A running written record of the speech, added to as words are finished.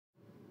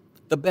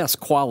The best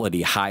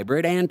quality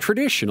hybrid and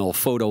traditional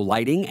photo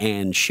lighting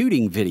and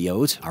shooting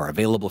videos are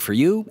available for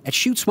you at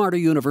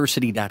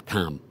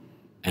ShootSmarterUniversity.com.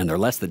 And they're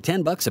less than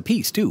 $10 a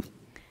piece, too.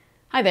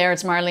 Hi there,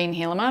 it's Marlene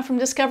from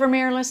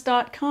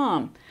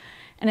DiscoverMirrorless.com.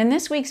 And in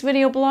this week's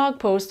video blog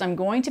post, I'm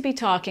going to be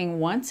talking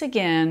once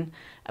again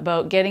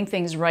about getting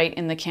things right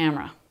in the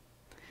camera.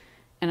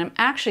 And I'm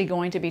actually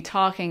going to be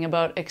talking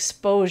about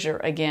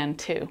exposure again,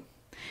 too.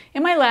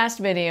 In my last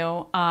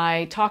video,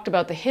 I talked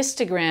about the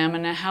histogram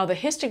and how the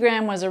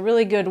histogram was a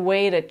really good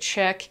way to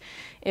check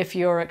if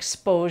your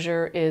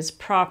exposure is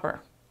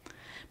proper.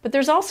 But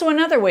there's also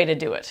another way to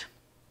do it.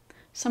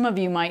 Some of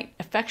you might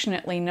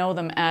affectionately know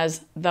them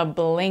as the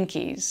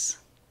Blinkies.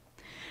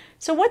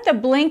 So what the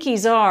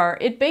Blinkies are,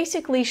 it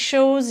basically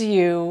shows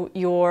you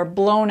your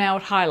blown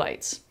out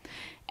highlights.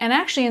 And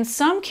actually in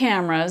some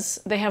cameras,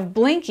 they have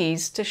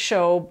Blinkies to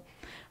show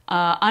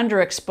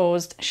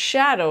underexposed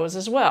shadows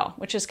as well,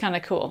 which is kind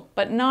of cool.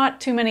 But not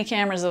too many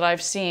cameras that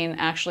I've seen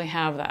actually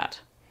have that.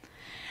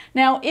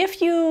 Now,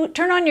 if you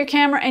turn on your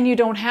camera and you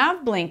don't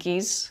have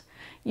Blinkies,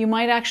 you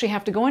might actually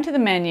have to go into the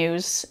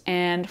menus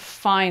and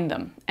find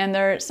them. And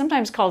they're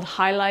sometimes called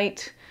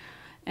highlight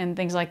and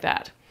things like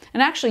that.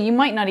 And actually, you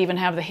might not even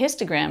have the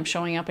histogram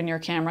showing up in your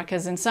camera,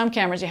 because in some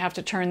cameras you have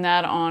to turn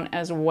that on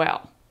as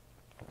well.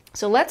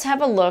 So let's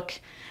have a look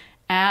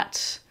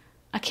at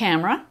a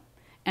camera.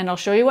 And I'll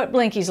show you what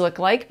Blinkies look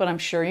like, but I'm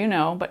sure you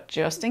know, but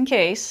just in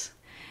case.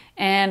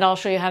 And I'll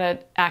show you how to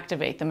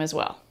activate them as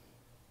well.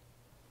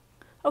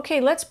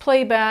 Okay, let's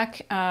play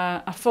back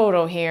a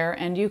photo here,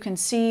 and you can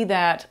see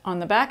that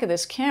on the back of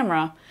this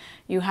camera,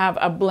 you have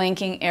a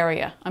blinking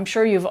area. I'm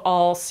sure you've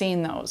all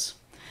seen those.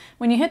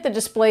 When you hit the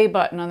display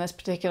button on this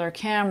particular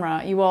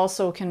camera, you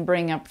also can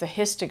bring up the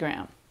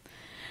histogram.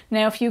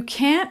 Now, if you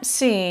can't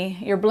see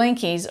your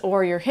Blinkies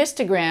or your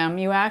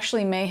histogram, you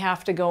actually may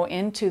have to go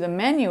into the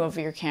menu of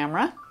your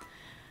camera.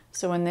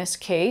 So in this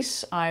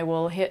case, I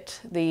will hit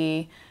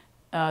the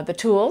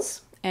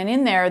tools, and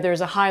in there,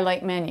 there's a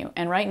highlight menu,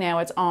 and right now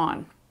it's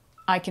on.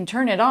 I can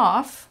turn it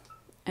off,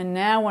 and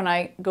now when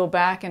I go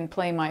back and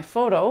play my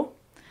photo,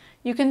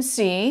 you can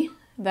see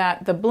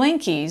that the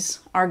Blinkies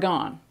are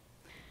gone.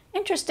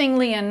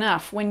 Interestingly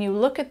enough, when you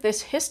look at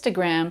this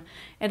histogram,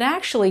 it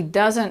actually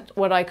doesn't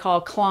what I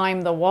call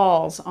climb the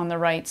walls on the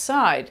right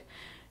side.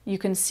 You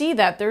can see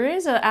that there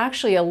is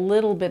actually a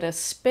little bit of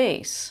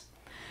space.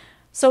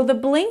 So the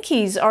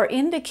Blinkies are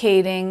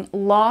indicating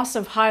loss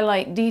of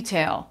highlight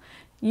detail.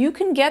 You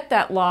can get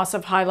that loss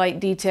of highlight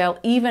detail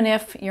even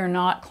if you're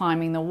not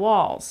climbing the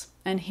walls.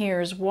 And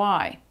here's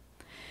why.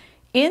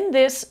 In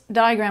this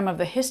diagram of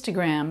the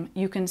histogram,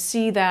 you can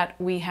see that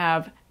we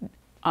have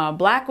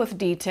black with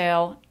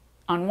detail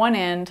on one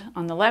end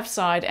on the left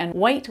side and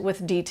white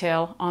with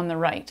detail on the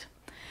right.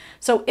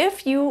 So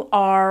if you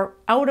are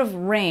out of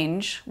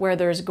range where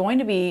there's going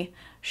to be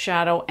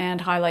shadow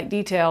and highlight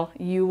detail,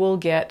 you will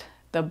get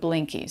the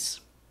Blinkies.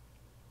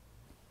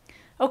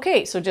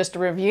 Okay, so just to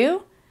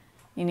review,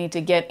 you need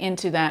to get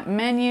into that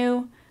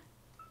menu,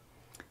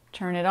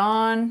 turn it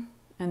on,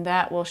 and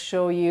that will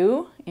show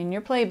you in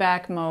your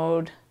playback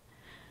mode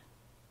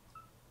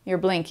your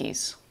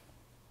Blinkies.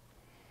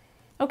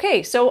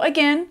 Okay, so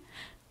again,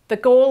 the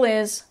goal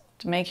is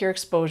to make your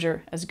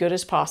exposure as good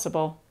as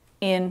possible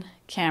in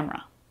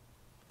camera.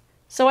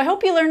 So I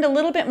hope you learned a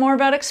little bit more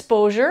about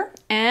exposure,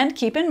 and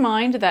keep in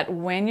mind that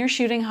when you're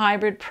shooting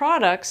hybrid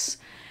products,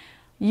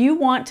 you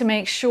want to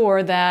make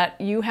sure that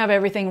you have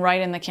everything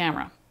right in the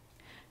camera.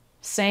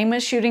 Same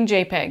as shooting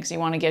JPEGs. You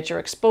want to get your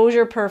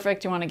exposure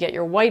perfect, you want to get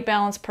your white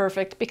balance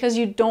perfect, because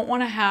you don't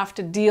want to have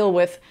to deal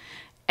with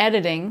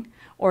editing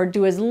or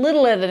do as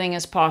little editing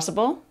as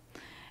possible,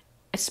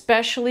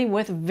 especially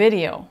with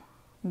video.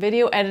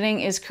 Video editing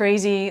is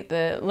crazy.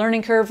 The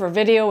learning curve for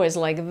video is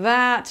like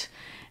that,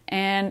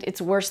 and it's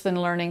worse than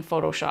learning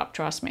Photoshop,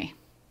 trust me.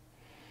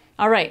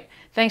 All right,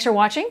 thanks for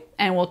watching,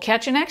 and we'll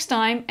catch you next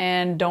time.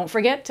 And don't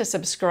forget to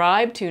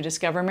subscribe to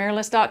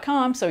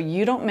DiscoverMirrorless.com so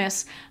you don't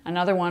miss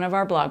another one of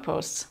our blog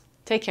posts.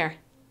 Take care.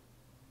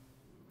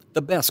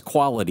 The best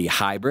quality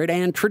hybrid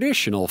and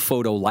traditional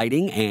photo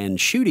lighting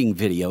and shooting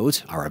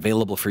videos are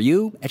available for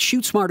you at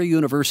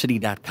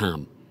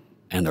ShootSmarterUniversity.com.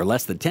 And they're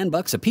less than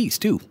 $10 a piece,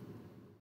 too.